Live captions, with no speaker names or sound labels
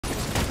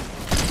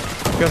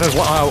Guys, there's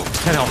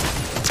 10 health.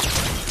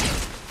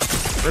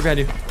 Right behind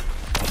you.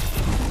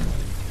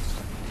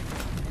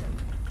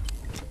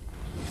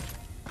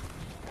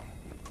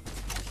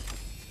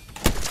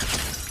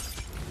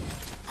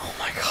 Oh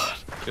my god.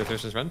 Did you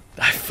finish this run?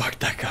 I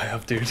fucked that guy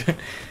up, dude.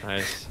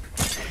 Nice.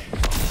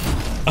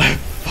 I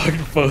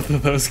fucked both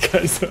of those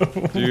guys up.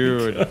 Oh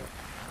dude.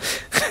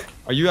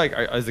 Are you like,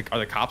 are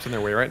the cops in their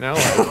way right now?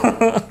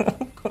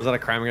 Like, was that a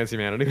crime against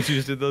humanity if you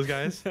just did those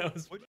guys?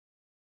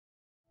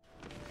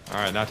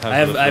 Alright, now time for I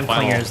have the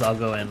final, clingers, I'll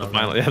go in.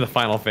 the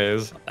final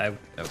phase. I have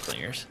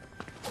clingers.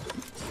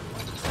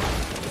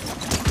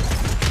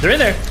 They're in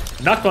there.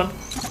 Knocked one.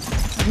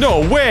 No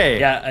way!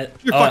 Yeah,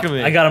 you're fucking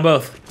me. I got them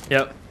both.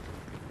 Yep.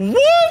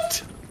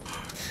 What?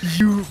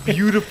 You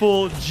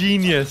beautiful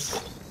genius.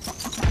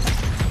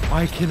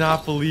 I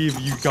cannot believe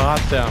you got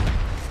them.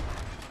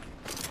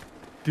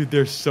 Dude,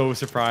 they're so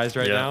surprised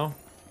right now.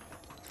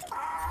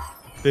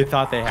 They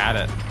thought they had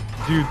it.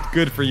 Dude,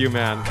 good for you,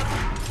 man.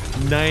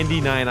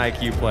 99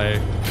 IQ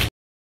play.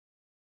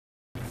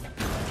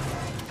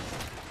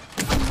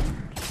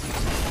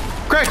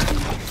 Cracked!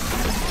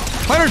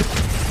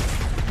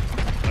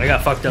 100! I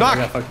got fucked up. Knock.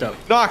 I got fucked up.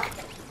 Knock!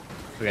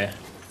 Okay.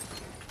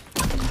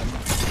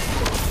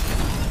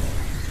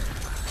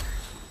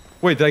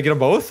 Wait, did I get them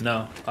both?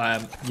 No.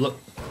 Look.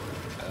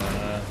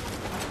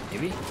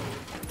 Maybe?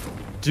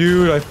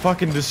 Dude, I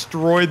fucking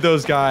destroyed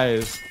those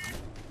guys.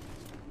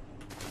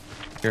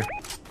 Here.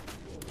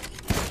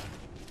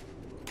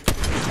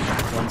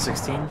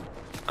 116.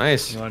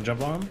 Nice. You want to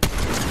jump on him?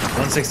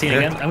 116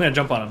 again? I'm going to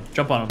jump on him.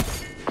 Jump on him.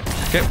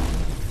 Okay.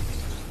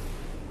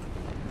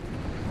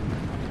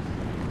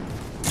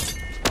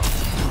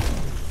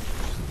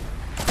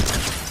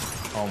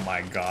 Oh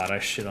my god, I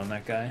shit on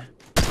that guy.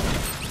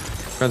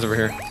 Friends over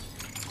here.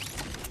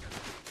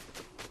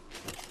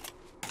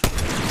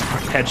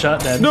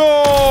 Headshot dead.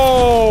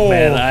 No!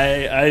 Man,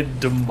 I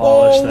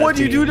demolished that team. What'd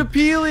you do to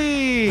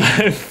Peely?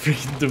 I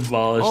freaking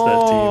demolished that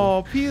team.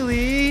 Oh,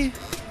 Peely.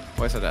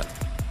 Why is that?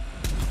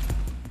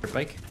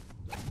 Bike?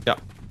 Yeah.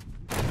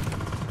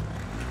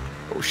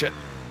 Oh shit.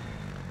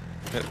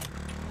 Hit.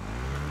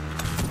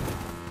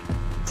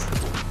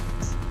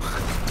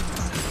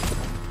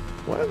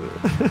 What?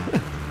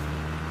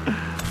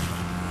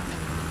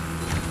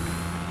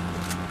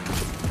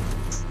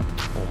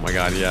 Oh my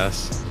god,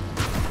 yes.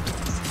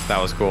 That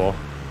was cool.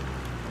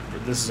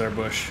 This is our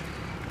bush.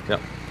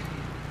 Yep.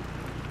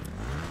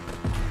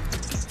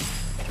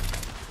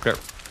 Clear.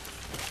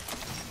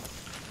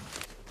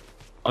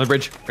 On the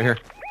bridge, right here.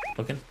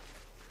 Looking?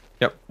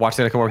 Yep. Watch,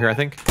 they're gonna come over here, I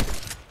think.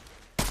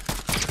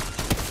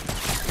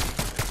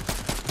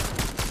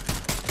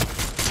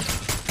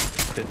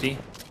 $50.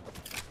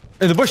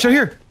 In the bush, right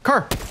here.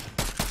 Car.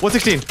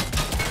 116.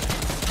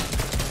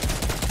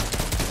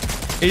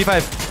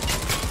 85.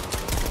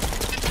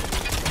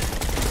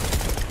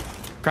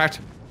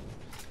 Cracked.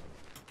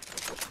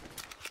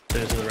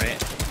 There's to the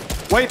right.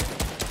 Wait.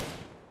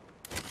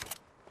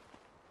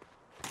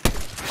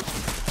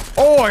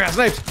 Oh, I got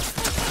sniped.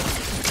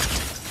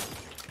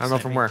 I don't know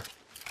from where.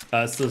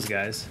 It's those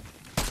guys.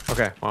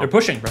 Okay. Well, They're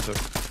pushing. impressive.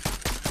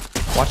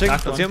 Watching.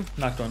 Knocked Let's one. see him.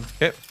 Knocked one.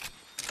 Okay.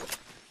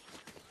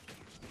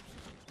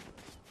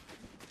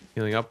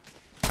 Healing up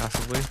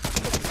passively.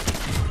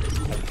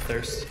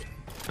 Thirst.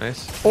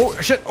 Nice. Oh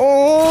shit.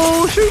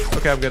 Oh shoot.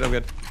 Okay, I'm good. I'm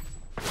good.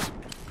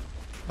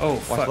 Oh,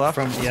 Watch fuck. left.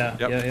 From, yeah,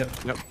 Yep. yeah, yep.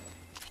 Yep.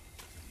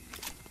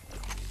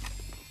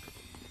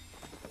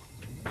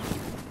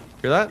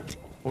 Hear that?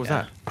 What was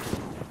that? They're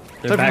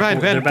Stay back,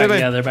 behind, they're Ben, back, stay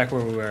yeah, they're back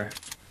where we were.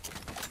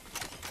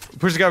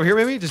 Push the guy over here,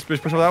 maybe? Just push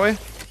over that way?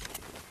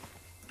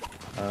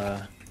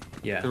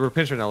 Yeah. We're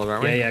pinched right now,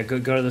 aren't we? Yeah, yeah, go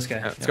to this guy.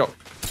 Yeah, let's go.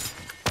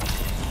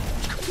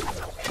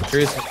 Here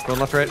he is. Going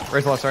left, right.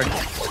 Right to left, sorry.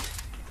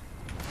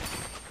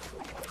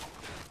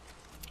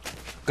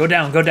 Go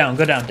down, go down,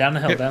 go down. Down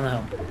the hill, Okay. down the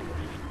hill.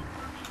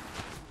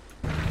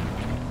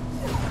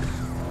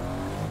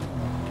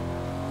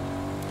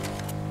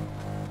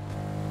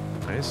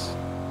 Nice.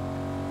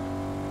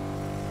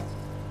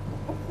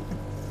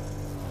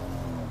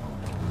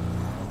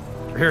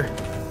 We're here.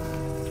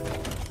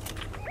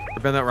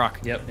 We're bend that rock.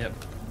 Yep, yep.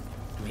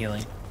 I'm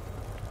healing.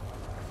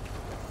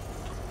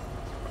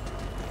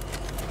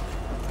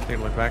 Take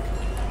a look back.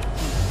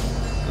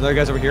 Another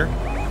guy's over here.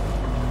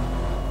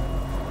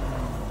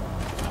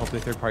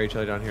 Hopefully third party each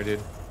other down here, dude.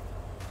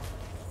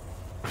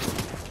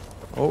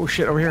 Oh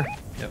shit, over here.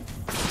 Yep.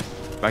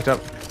 Backed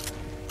up.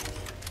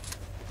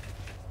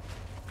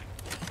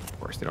 Of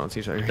course, they don't see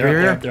each other. They're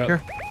Here, up, they're up,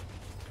 here.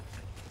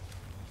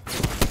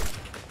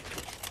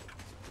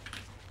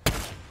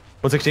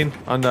 116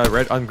 on the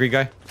red, on green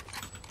guy.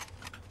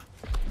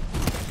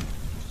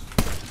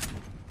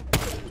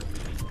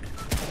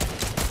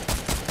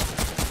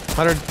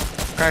 $100.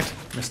 Cracked.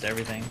 Missed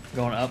everything.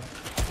 Going up.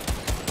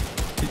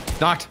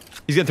 Knocked.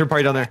 He's getting third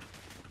party down there.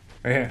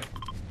 Right here.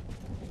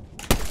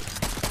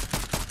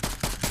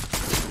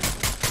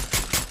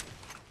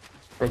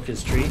 Broke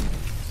his tree.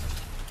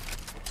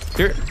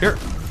 Here, here.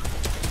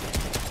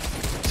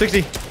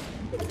 60.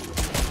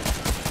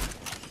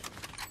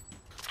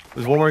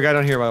 There's one more guy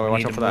down here, by the way.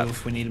 Watch out for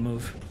that. We need to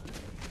move.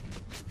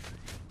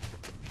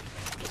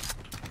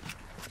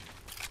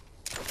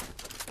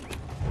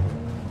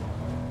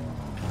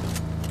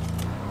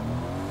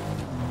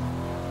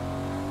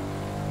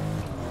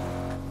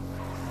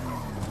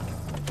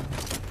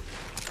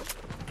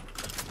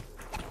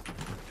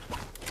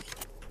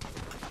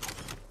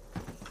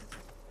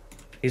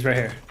 He's right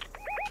here.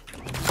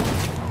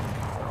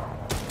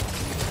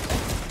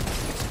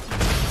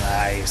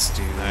 Nice,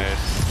 dude.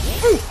 Nice.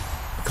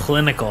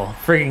 Clinical.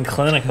 Friggin'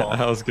 clinical.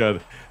 That was good.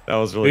 That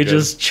was really we good. We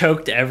just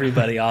choked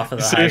everybody off of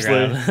the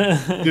Seriously. high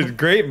ground. Dude,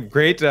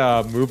 great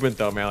movement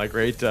though, man. Like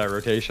great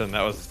rotation.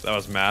 That was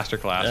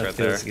masterclass that right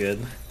there. Feels good.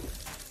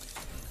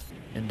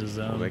 Into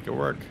zone. We'll make it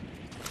work.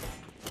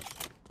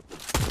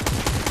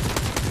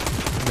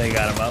 They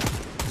got him up.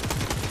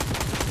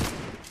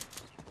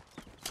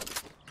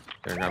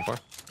 There, ground floor.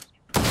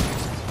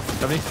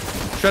 70.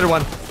 Shredded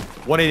one.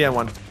 180 on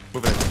one.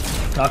 Move it in.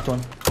 Knocked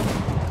one. I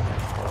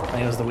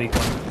think it was the weak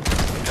one.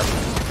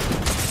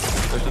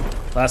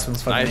 Yep. Last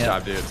one's fucking me up.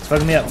 Nice job, dude. It's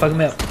fucking me up. Fucking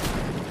me up.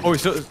 Oh,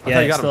 he's still.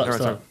 Yeah, you got still him. up,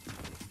 still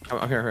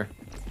up. I'm here.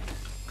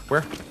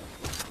 Where?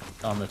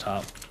 On the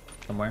top.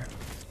 Somewhere.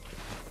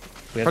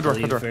 We have Front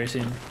to door, leave very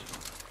soon.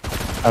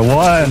 I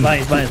won.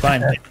 He's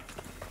mine.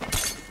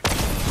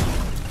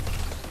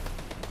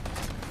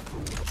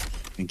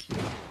 Thank you.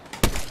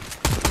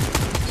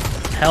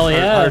 Hell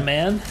yeah,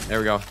 man. There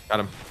we go. Got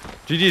him.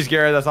 GG's,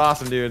 Garrett. That's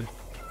awesome, dude.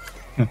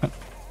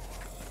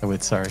 Oh,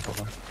 wait, sorry.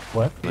 Hold on.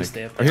 What? You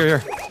stay up Oh,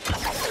 here.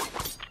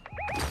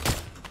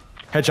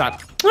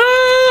 Headshot.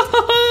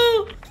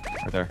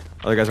 Right there.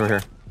 Other guys over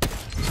here.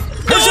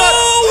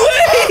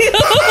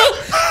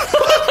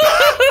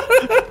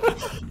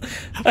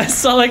 I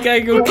saw that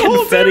guy go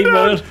confetti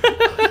mode.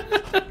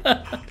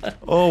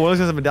 Oh, what was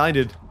this medallion,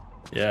 dude?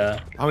 Yeah.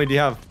 How many do you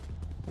have?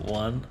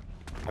 One.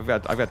 I've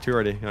got two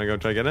already. You wanna go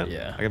try to get it?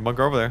 Yeah. I can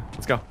bunker over there.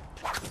 Let's go.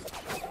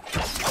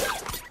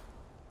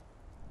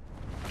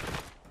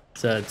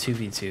 It's a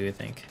 2v2, I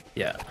think.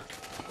 Yeah.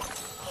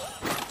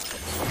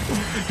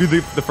 Dude,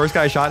 the first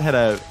guy I shot had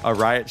a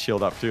riot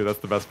shield up too. That's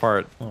the best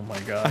part. Oh my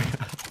god.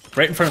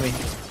 Right in front of me.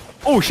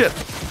 Oh shit!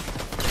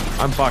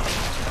 I'm fucked.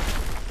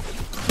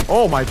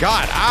 Oh my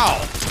god! Ow!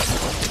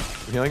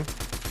 You healing?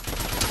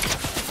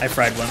 I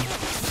fragged one.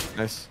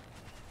 Nice.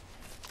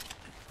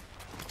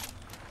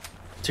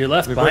 To your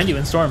left, behind you,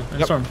 in storm.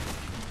 In storm.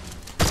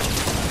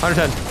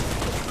 110.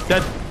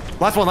 Dead.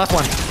 Last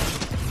one.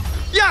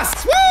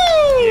 Yes! Woo!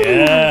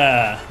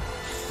 Yeah.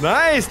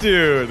 Nice,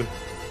 dude.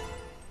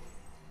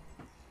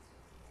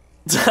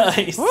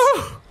 Nice. Woo!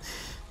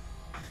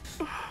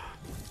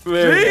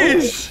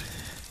 Jeez.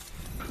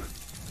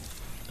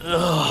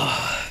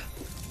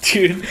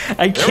 Dude,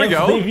 I can't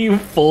believe you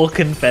full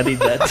confettied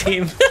that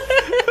team.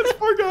 Those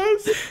poor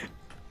guys.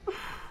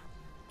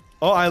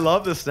 Oh, I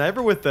love the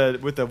sniper with the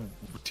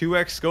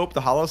 2x scope,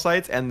 the hollow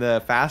sights, and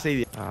the fast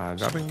 80.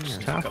 Dropping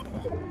top.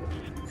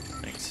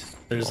 Thanks.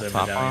 There's a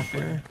Top medallion off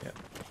here. Yep.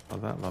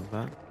 Love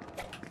that.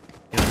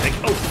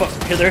 Oh fuck!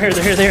 Here, they're here.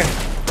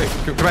 Wait,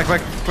 come back.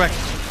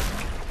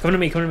 Come to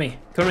me.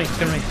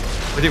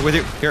 With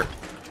you. Here.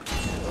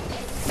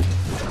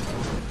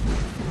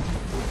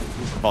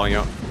 Falling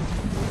out.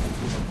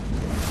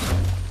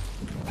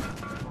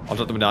 I'll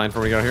drop the medallion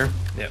before we get out here.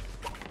 Yep.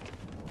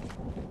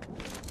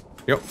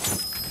 Yep.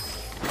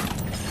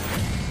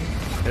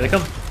 Here they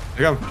come. Here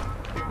they come.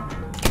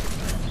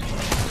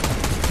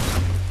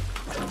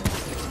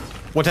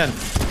 110.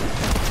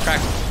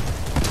 Crack.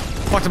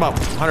 Fucked him up.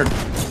 100.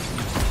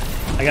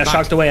 I got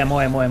shocked away. I'm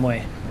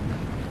away.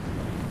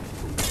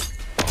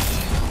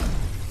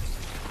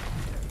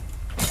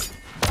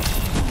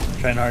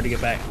 Trying hard to get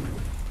back.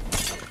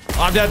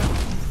 Oh, I'm dead.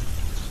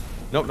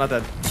 Nope, not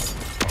dead.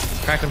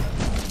 Cracked him.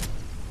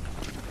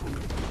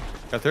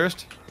 Got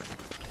thirst.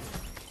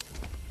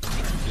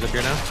 He's up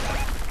here now.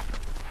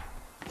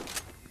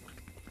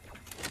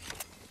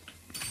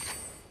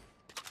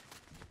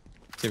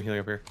 See him healing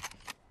up here.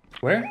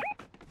 Where?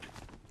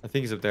 I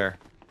think he's up there.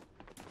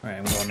 Alright,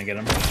 I'm going to get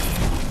him.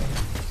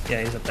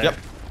 Yeah, he's up there. Yep.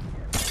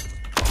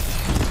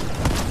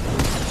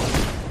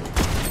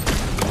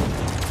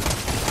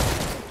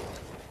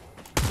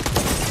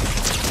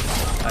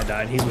 I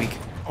died. He's weak.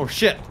 Oh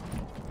shit.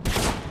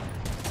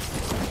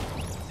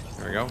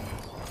 There we go.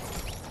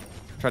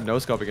 Tried no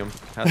scoping him.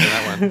 How'd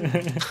that one?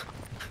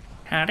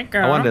 How'd it go?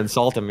 I wanted to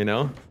insult him, you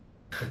know,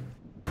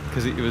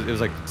 because it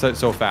was like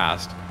so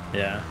fast.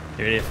 Yeah.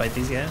 You ready to fight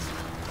these guys?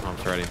 Oh, I'm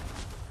ready.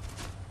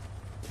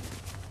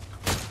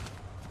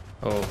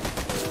 Oh.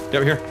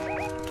 Get over here.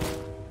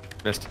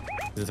 Missed.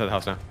 He's inside the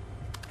house now.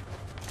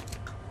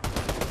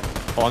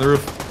 Oh, on the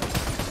roof.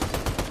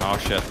 Oh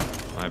shit.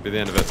 Might be the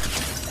end of it.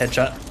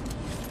 Headshot.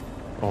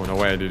 Oh no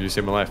way, dude! You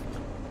saved my life.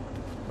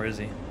 Where is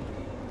he?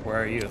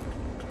 Where are you?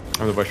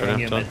 I'm in the bush right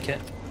now. A med kit.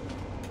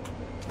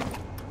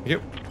 Thank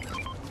you.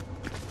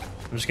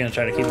 I'm just gonna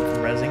try to keep it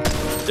from rezzing.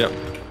 Yep.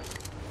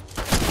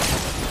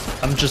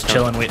 I'm just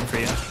chilling, waiting for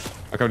you.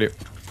 I'll come to you.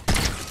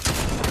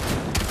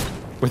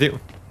 With you.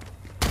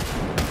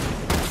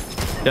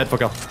 Dead,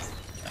 fuck off.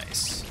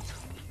 Nice.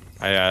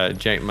 I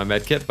janked my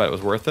med kit, but it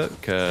was worth it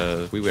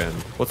because we win.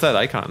 What's that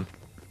icon?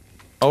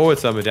 Oh,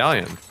 it's a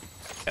medallion.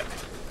 Yep.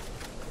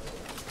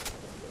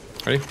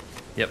 Ready?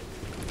 Yep.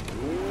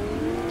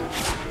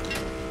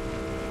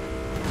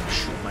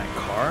 Shoot my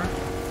car.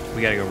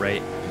 We gotta go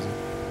right.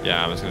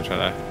 Yeah, I'm just gonna try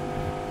that.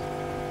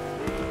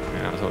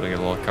 Yeah, I was hoping to get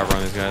a little cover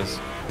on these guys.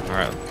 All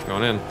right,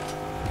 going in.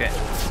 Okay.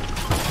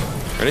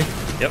 Ready?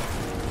 Yep.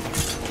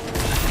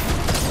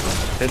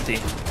 50. You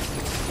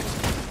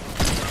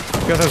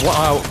guys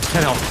have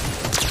 10 health.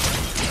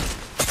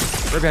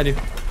 Right behind you.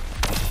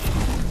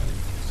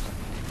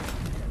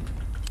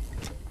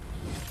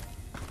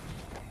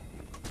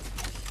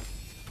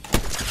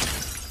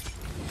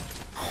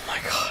 Oh my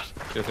god.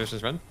 You finish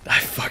this run? I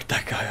fucked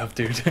that guy up,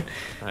 dude.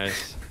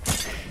 Nice.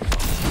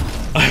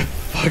 I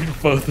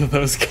fucked both of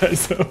those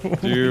guys up. Oh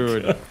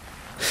Dude.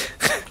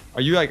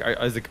 Are you like,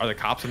 are the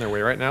cops in their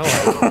way right now?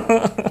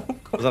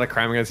 Was that a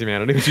crime against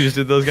humanity what you just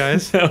did those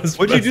guys?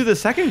 What'd you do to the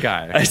second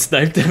guy? I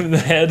sniped him in the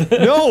head.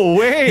 No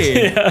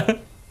way! Yeah.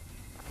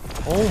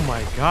 Oh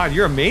my god,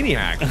 you're a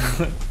maniac.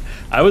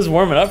 I was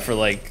warming up for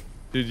like,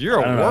 Dude, you're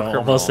a I don't war know, criminal.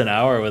 almost an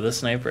hour with a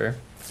sniper.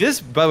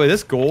 This, by the way,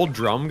 this gold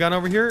drum gun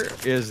over here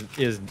is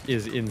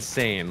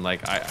insane.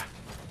 Like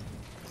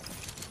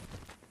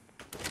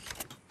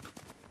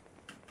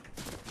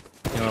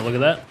You wanna look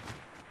at that?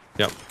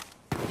 Yep.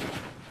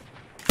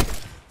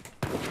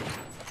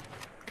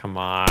 Come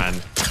on.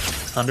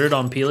 100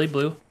 on Peely,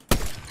 blue.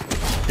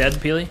 Dead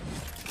Peely.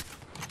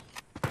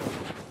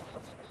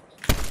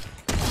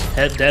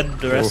 Head dead,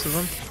 the rest of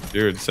them.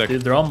 Dude, sick.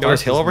 Dude, they're all Got our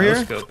hill over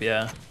here? scope,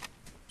 yeah.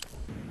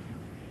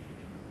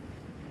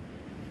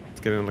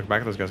 Let's get in and look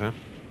back at those guys, huh?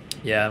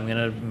 Yeah, I'm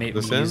gonna maybe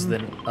This use in? the.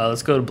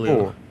 Let's go to blue.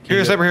 Oh,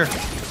 here's over here.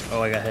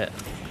 Oh, I got hit.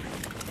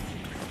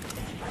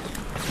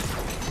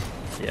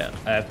 Yeah,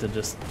 I have to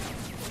just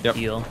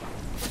heal.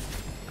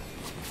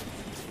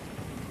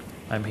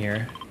 I'm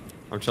here.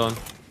 I'm chilling.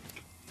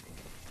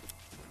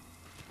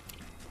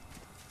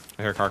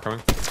 I hear a car coming.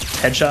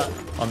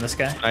 Headshot on this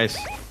guy. Nice.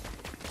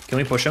 Can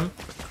we push him?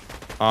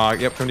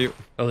 Yep, come to you.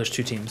 Oh, there's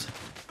 2 teams.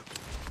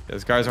 Yeah,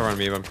 this guy's over on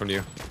me, but I'm coming to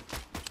you.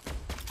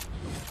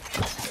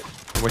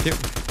 I'm with you.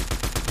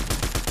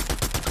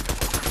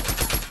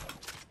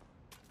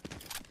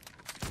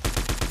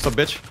 What's up,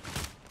 bitch?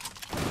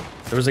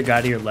 There was a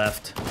guy to your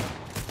left.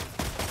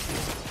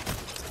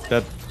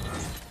 Dead.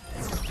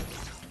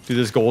 Dude,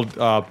 this gold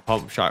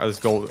pump shot, this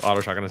gold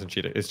auto shotgun isn't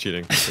cheating. It's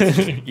cheating.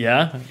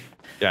 Yeah.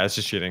 Yeah, it's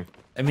just cheating.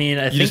 I mean,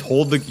 I You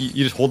think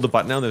just hold the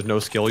button down. There's no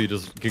skill. You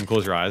can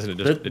close your eyes and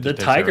it just the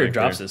takes tiger everything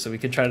drops clear. it, so we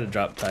could try to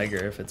drop tiger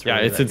if it's Yeah,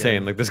 really it's that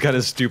insane. good. Like this gun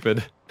is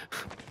stupid.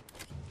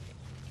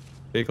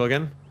 Vehicle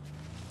again.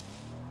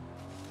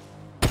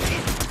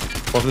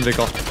 Both in the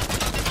vehicle.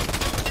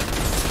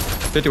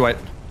 50 white.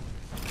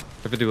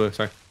 Or 50 blue.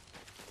 Sorry.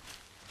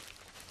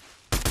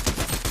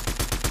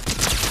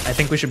 I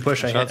think we should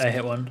push. I Shots.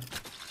 hit one.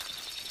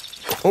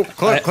 Oh,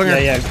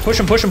 clinger. Yeah. Push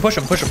him.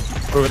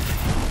 Move it.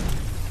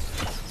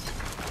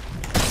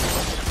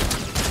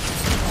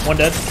 One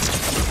dead.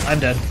 I'm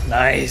dead.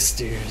 Nice,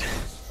 dude.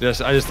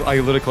 Yes, I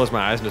literally closed my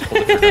eyes and just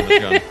pulled the trigger on this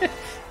gun.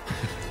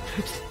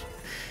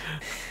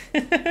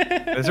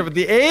 Let's start with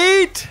the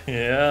 8.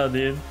 Yeah,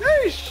 dude.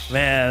 Nice.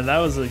 Man, that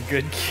was a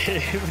good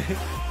game.